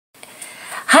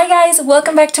Hi guys,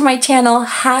 welcome back to my channel.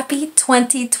 Happy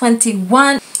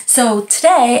 2021. So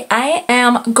today I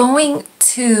am going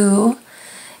to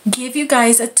give you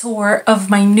guys a tour of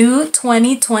my new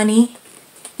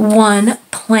 2021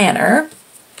 planner.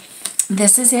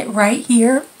 This is it right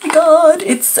here. Oh my God,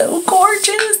 it's so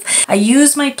gorgeous. I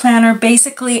use my planner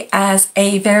basically as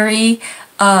a very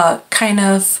kind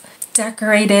of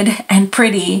decorated and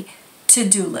pretty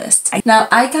to-do list. Now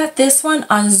I got this one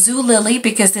on Zulily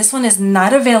because this one is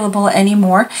not available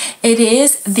anymore. It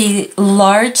is the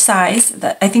large size.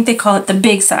 I think they call it the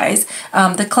big size.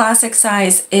 The classic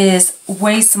size is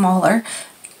way smaller.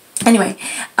 Anyway,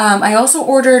 I also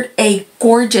ordered a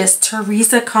gorgeous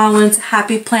Teresa Collins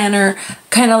Happy Planner,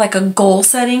 kind of like a goal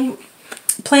setting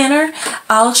planner.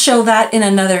 I'll show that in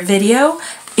another video.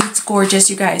 It's gorgeous,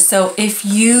 you guys. So if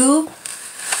you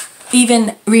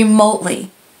even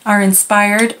remotely are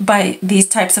inspired by these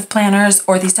types of planners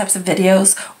or these types of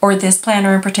videos or this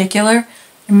planner in particular,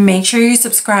 make sure you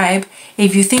subscribe.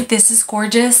 If you think this is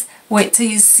gorgeous, wait till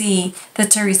you see the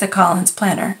Teresa Collins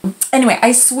planner. Anyway,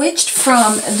 I switched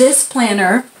from this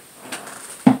planner.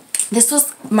 This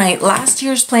was my last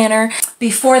year's planner.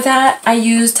 Before that, I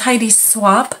used Heidi's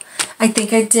Swap. I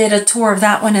think I did a tour of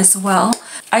that one as well.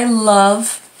 I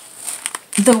love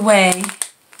the way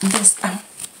this,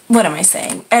 what am I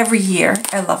saying? Every year,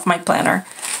 I love my planner.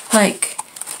 Like,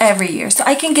 every year. So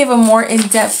I can give a more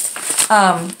in-depth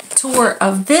tour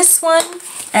of this one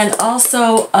and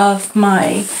also of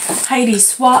my Heidi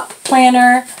Swap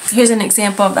planner. Here's an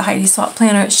example of the Heidi Swap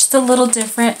planner. It's just a little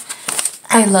different.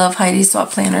 I love Heidi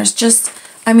Swap planners. Just,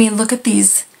 I mean, look at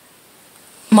these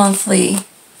monthly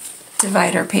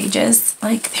divider pages.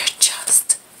 Like, they're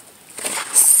just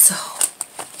so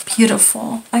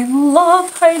beautiful. I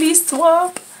love Heidi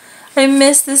Swap. I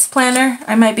miss this planner.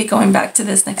 I might be going back to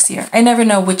this next year. I never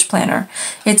know which planner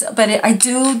it's, but I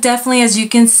do definitely, as you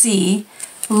can see,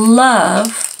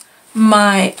 love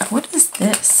my, what is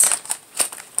this?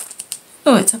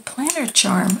 Oh, it's a planner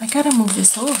charm. I gotta move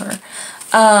this over.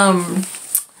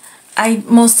 I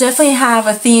most definitely have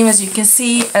a theme, as you can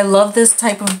see. I love this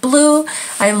type of blue.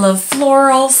 I love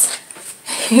florals.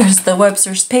 Here's the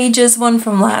Webster's Pages one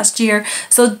from last year.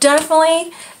 So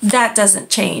definitely that doesn't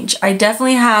change. I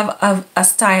definitely have a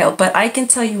style, but I can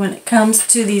tell you when it comes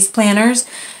to these planners,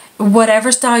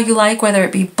 whatever style you like, whether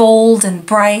it be bold and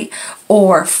bright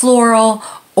or floral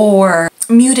or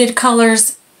muted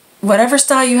colors, whatever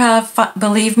style you have,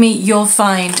 believe me, you'll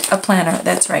find a planner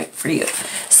that's right for you.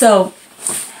 So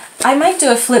I might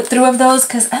do a flip through of those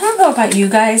because I don't know about you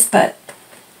guys, but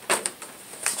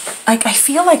I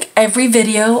feel like every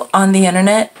video on the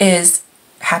internet is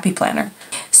Happy Planner.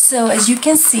 So as you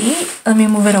can see, let me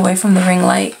move it away from the ring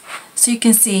light. So you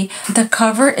can see the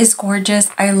cover is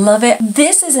gorgeous. I love it.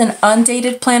 This is an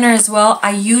undated planner as well.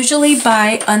 I usually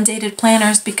buy undated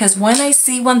planners because when I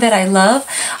see one that I love,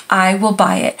 I will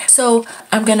buy it. So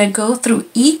I'm gonna go through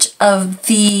each of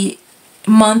the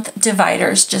month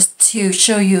dividers just to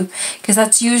show you, because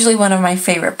that's usually one of my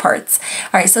favorite parts.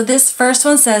 All right, so this first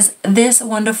one says, "This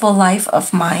Wonderful Life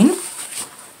of Mine."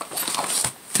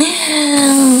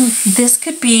 This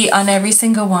could be on every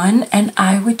single one and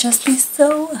I would just be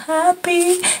so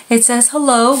happy. It says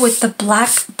hello with the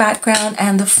black background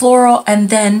and the floral, and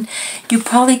then you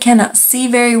probably cannot see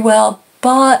very well,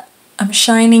 but I'm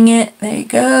shining it. There you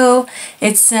go.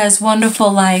 It says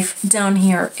Wonderful Life down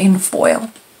here in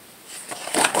foil.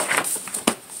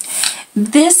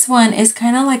 This one is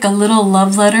kind of like a little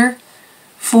love letter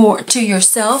to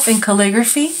yourself in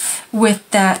calligraphy with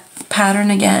that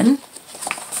pattern again.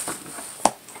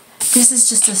 This is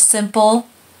just a simple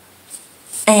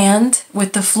and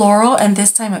with the floral, and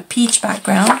this time a peach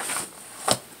background.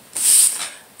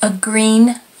 A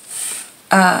green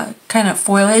kind of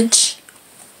foliage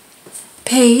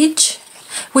page,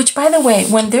 which, by the way,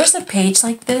 when there's a page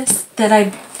like this that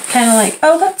I kind of like,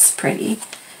 oh, that's pretty,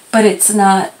 but it's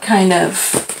not kind of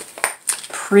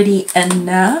pretty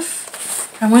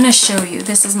enough. I want to show you.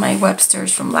 This is my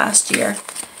Webster's from last year.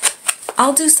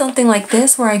 I'll do something like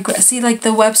this where I see, like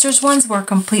the Webster's ones were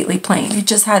completely plain. You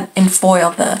just had in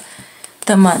foil the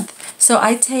month. So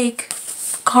I take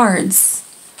cards,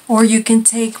 or you can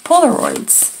take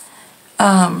Polaroids.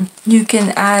 You can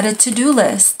add a to-do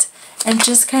list and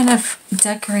just kind of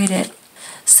decorate it.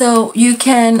 So you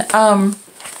can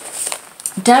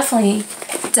definitely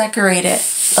decorate it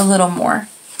a little more.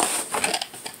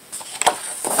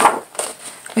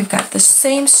 We've got the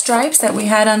same stripes that we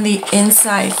had on the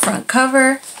inside front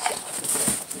cover.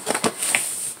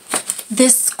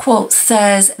 This quote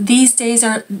says,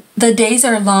 the days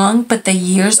are long, but the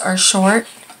years are short.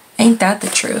 Ain't that the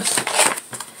truth?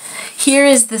 Here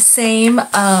is the same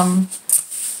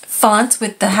fonts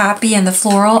with the happy and the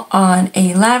floral on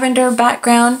a lavender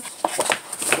background.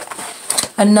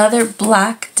 Another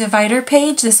black divider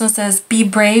page. This one says, "Be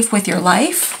brave with your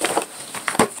life."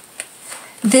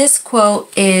 This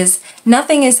quote is,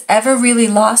 "Nothing is ever really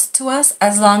lost to us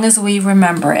as long as we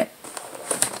remember it."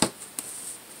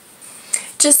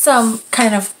 Just some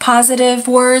kind of positive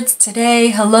words today.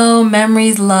 Hello,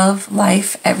 memories, love,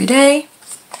 life, every day.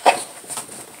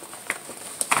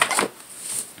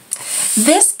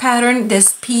 This pattern,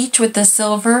 this peach with the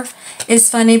silver, is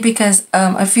funny because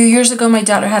a few years ago my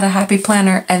daughter had a happy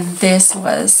planner and this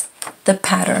was the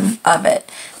pattern of it.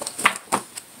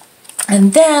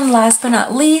 And then last but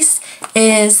not least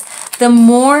is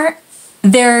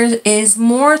there is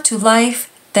more to life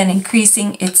than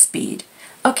increasing its speed.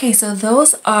 Okay, so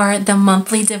those are the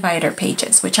monthly divider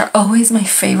pages, which are always my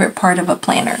favorite part of a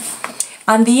planner.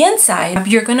 On the inside,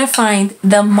 you're going to find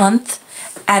the month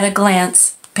at a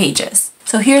glance pages.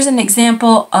 So here's an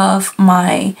example of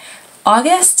my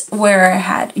August where I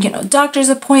had, doctor's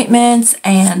appointments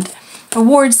and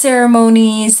award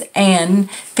ceremonies and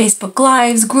Facebook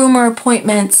Lives, groomer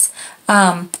appointments,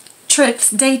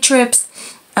 trips, day trips,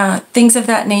 things of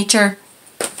that nature.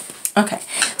 Okay,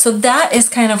 so that is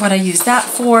kind of what I use that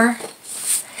for.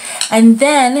 And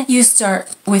then you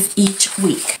start with each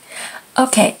week.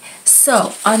 Okay,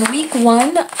 so on week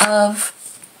 1 of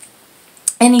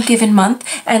any given month,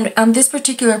 and on this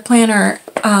particular planner,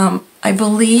 I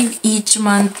believe each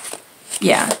month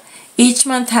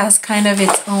has kind of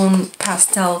its own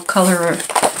pastel color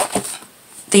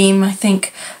theme, I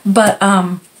think. But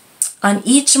on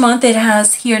each month it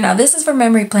has here, now this is for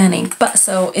memory planning, but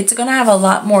so it's going to have a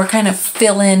lot more kind of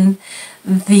fill in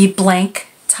the blank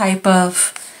type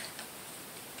of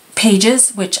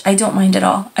pages, which I don't mind at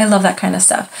all. I love that kind of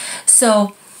stuff.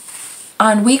 So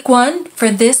on week 1 for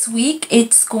this week,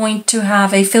 it's going to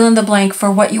have a fill in the blank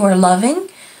for what you are loving,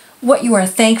 what you are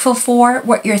thankful for,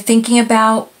 what you're thinking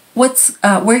about,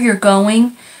 where you're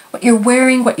going, what you're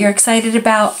wearing, what you're excited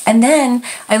about. And then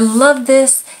I love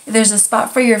this. There's a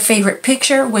spot for your favorite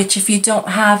picture, which if you don't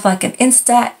have like an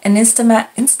Instax, is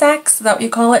that what you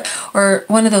call it? Or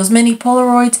one of those mini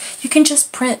Polaroids, you can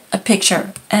just print a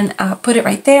picture and put it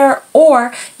right there.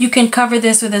 Or you can cover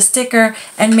this with a sticker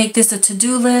and make this a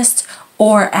to-do list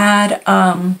or add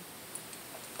an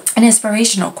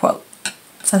inspirational quote.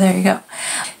 So there you go.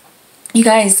 You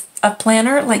guys, a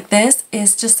planner like this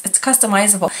is just, it's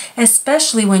customizable,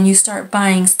 especially when you start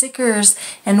buying stickers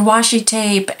and washi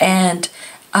tape and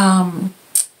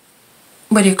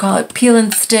what do you call it, peel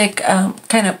and stick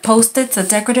kind of post-its,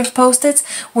 decorative post-its,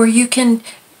 where you can,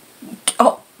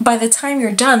 by the time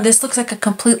you're done, this looks like a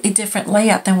completely different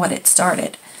layout than what it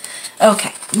started.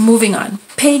 Okay, moving on.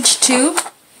 Page 2,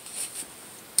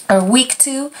 or week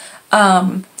 2,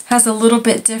 has a little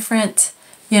bit different.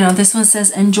 This one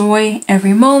says enjoy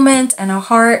every moment and a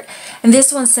heart. And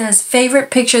this one says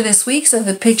favorite picture this week. So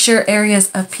the picture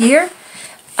areas up here.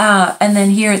 And then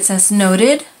here it says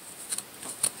noted.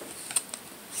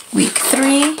 Week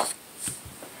 3.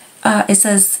 It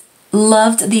says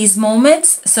loved these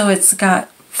moments. So it's got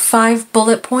 5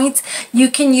 bullet points. You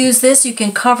can use this. You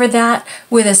can cover that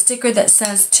with a sticker that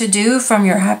says to do from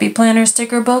your Happy Planner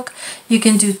sticker book. You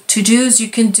can do to-dos. You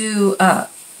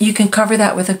can cover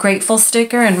that with a grateful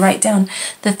sticker and write down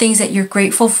the things that you're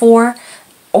grateful for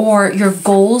or your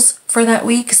goals for that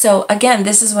week. So again,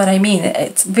 this is what I mean.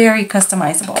 It's very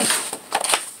customizable.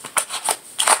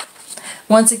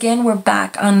 Once again, we're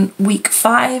back on week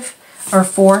 5 or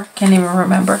 4, can't even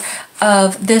remember,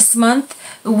 of this month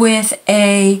with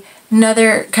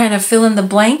another kind of fill in the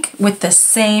blank with the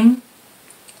same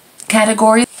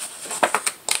category.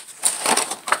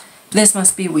 This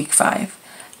must be week 5.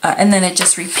 And then it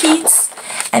just repeats.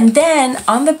 And then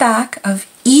on the back of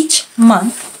each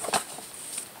month,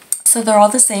 so they're all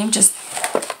the same, just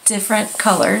different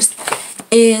colors,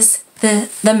 is the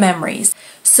memories.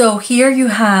 So here you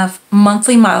have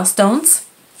monthly milestones,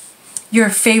 your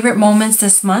favorite moments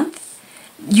this month,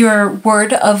 your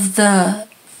word of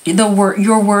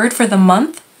your word for the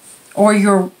month, or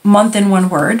your month in one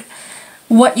word,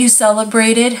 what you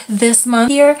celebrated this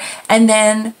month here, and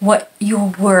then what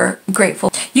you were grateful.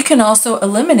 You can also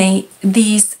eliminate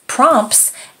these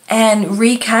prompts and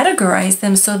recategorize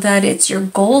them so that it's your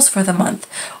goals for the month,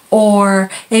 or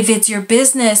if it's your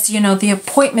business, the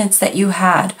appointments that you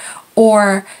had,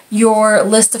 or your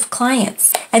list of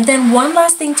clients. And then one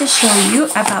last thing to show you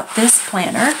about this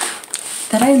planner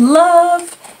that I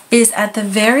love is at the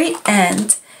very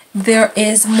end, there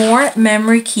is more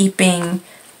memory keeping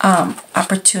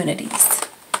opportunities.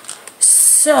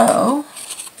 So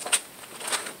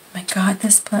My God,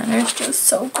 this planner is just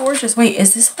so gorgeous. Wait,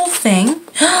 is this whole thing?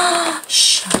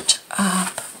 Shut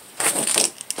up.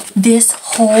 This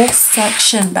whole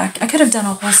section back, I could have done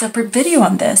a whole separate video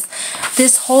on this.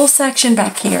 This whole section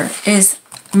back here is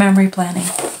memory planning.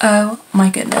 Oh my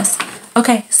goodness.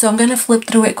 Okay, so I'm gonna flip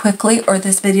through it quickly or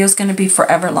this video is gonna be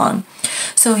forever long.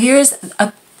 So here's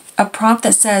a prompt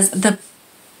that says the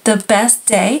best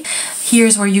day.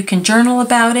 Here's where you can journal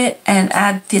about it and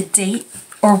add the date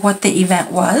or what the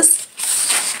event was.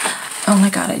 Oh my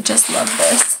God, I just love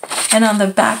this. And on the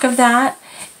back of that,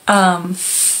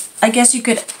 I guess you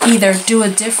could either do a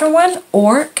different one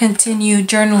or continue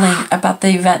journaling about the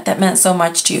event that meant so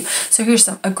much to you. So here's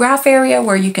a graph area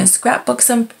where you can scrapbook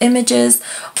some images.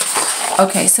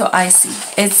 Okay, so I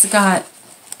see. It's got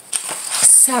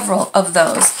several of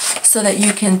those so that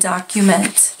you can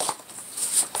document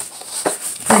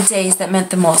the days that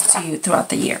meant the most to you throughout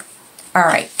the year. All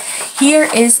right, here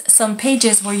is some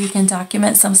pages where you can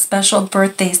document some special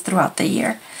birthdays throughout the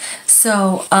year.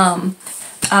 So,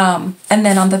 and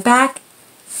then on the back,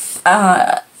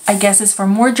 I guess is for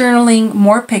more journaling,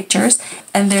 more pictures,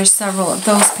 and there's several of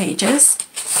those pages.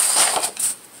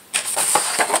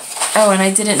 Oh, and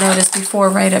I didn't notice before,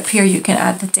 right up here, you can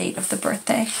add the date of the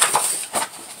birthday.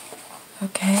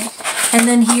 Okay, and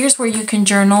then here's where you can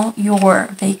journal your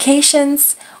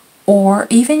vacations or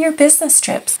even your business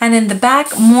trips. And in the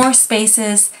back, more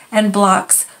spaces and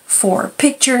blocks for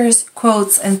pictures,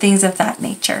 quotes, and things of that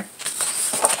nature.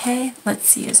 Okay, let's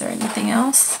see, is there anything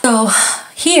else? So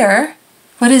here,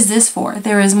 what is this for?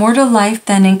 There is more to life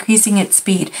than increasing its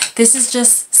speed. This is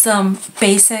just some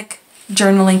basic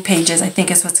journaling pages, I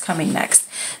think is what's coming next.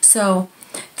 So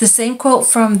the same quote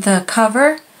from the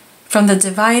cover, from the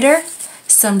divider,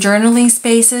 some journaling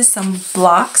spaces, some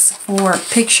blocks for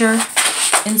picture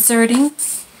inserting,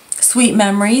 sweet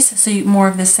memories, so more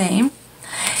of the same.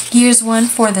 Here's one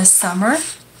for the summer.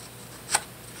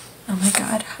 Oh my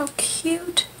God, how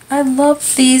cute. I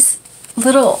love these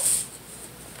little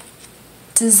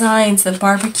designs, the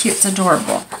barbecue, it's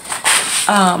adorable.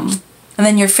 And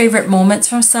then your favorite moments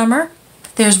from summer.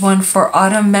 There's one for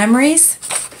autumn memories.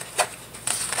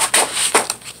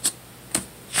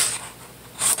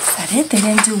 Is that it? They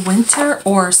didn't do winter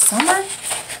or summer?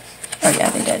 Oh yeah,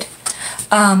 they did.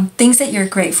 Things that you're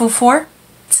grateful for.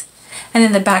 And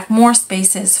in the back, more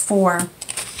spaces for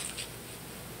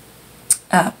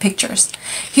pictures.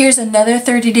 Here's another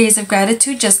 30 days of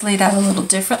gratitude, just laid out a little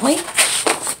differently.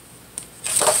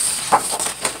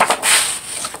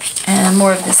 And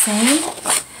more of the same.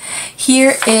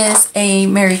 Here is a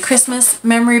Merry Christmas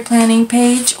memory planning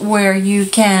page where you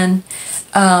can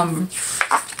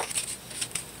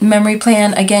memory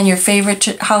plan, again, your favorite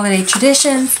holiday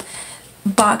traditions,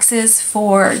 boxes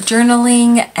for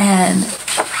journaling and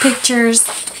pictures,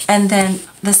 and then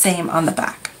the same on the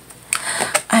back.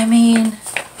 I mean,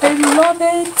 I love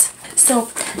it. So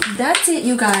that's it,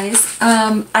 you guys.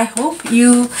 I hope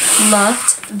you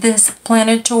loved this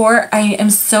planner tour. I am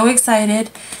so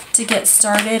excited to get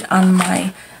started on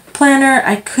my planner.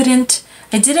 I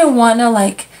didn't want to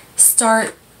like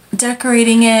start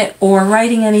decorating it or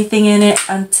writing anything in it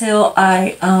until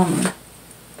I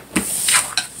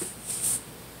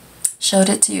showed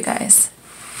it to you guys.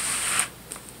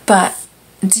 But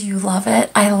do you love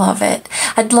it? I love it.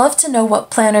 I'd love to know what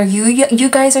planner you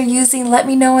guys are using. Let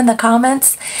me know in the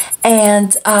comments.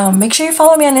 And make sure you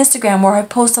follow me on Instagram where I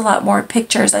post a lot more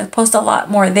pictures. I post a lot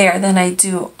more there than I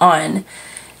do on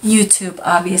YouTube,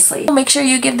 obviously. Make sure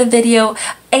you give the video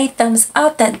a thumbs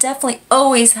up. That definitely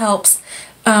always helps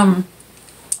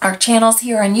our channels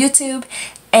here on YouTube.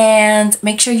 And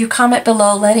make sure you comment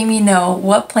below letting me know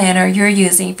what planner you're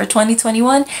using for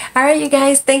 2021. Alright, you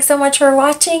guys, thanks so much for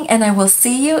watching, and I will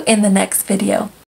see you in the next video.